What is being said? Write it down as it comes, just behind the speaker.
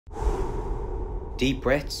Deep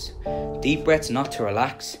breaths. Deep breaths not to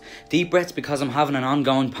relax. Deep breaths because I'm having an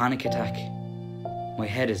ongoing panic attack. My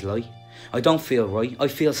head is light. I don't feel right. I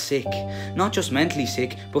feel sick. Not just mentally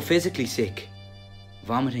sick, but physically sick.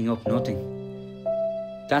 Vomiting up nothing.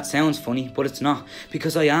 That sounds funny, but it's not.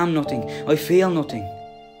 Because I am nothing. I feel nothing.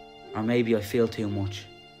 Or maybe I feel too much.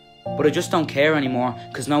 But I just don't care anymore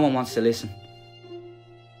because no one wants to listen.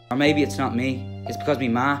 Or maybe it's not me. It's because me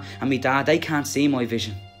ma and me dad, they can't see my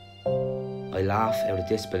vision. I laugh out of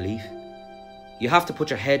disbelief. You have to put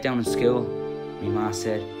your head down in school, me ma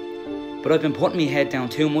said. But I've been putting my head down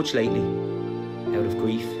too much lately. Out of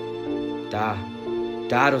grief. Dad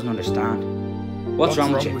doesn't understand. What's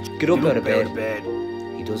wrong with you? Get up out of bed.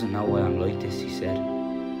 He doesn't know why I'm like this, he said.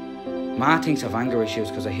 Ma thinks I've anger issues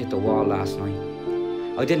because I hit the wall last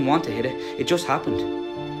night. I didn't want to hit it, it just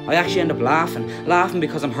happened. I actually end up laughing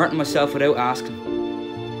because I'm hurting myself without asking.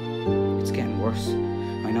 It's getting worse.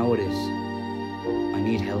 I know it is. I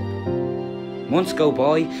need help. Months go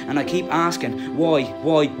by and I keep asking, why?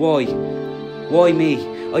 Why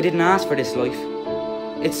me? I didn't ask for this life.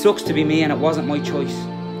 It sucks to be me and it wasn't my choice.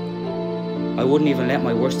 I wouldn't even let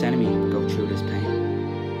my worst enemy go through this pain.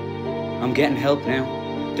 I'm getting help now.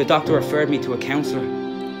 The doctor referred me to a counsellor.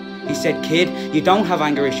 He said, kid, you don't have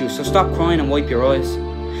anger issues, so stop crying and wipe your eyes.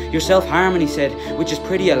 You're self-harming, he said, which is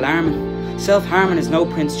pretty alarming. Self-harming is no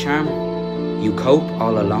Prince Charming. You cope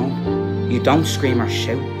all alone. You don't scream or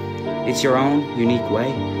shout. It's your own unique way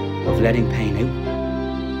of letting pain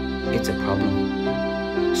out. It's a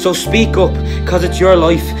problem. So speak up, cause it's your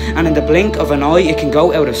life, and in the blink of an eye it can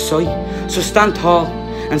go out of sight. So stand tall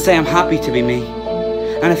and say I'm happy to be me.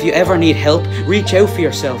 And if you ever need help, reach out for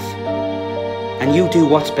yourself. And you do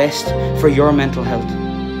what's best for your mental health.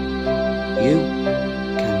 You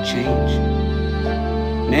can change.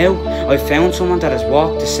 Now, I've found someone that has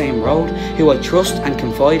walked the same road, who I trust and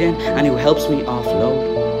confide in, and who helps me offload.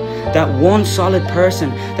 That one solid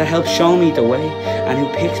person that helps show me the way, and who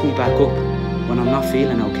picks me back up when I'm not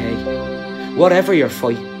feeling okay. Whatever your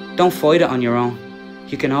fight, don't fight it on your own.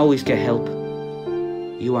 You can always get help.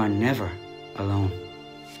 You are never alone.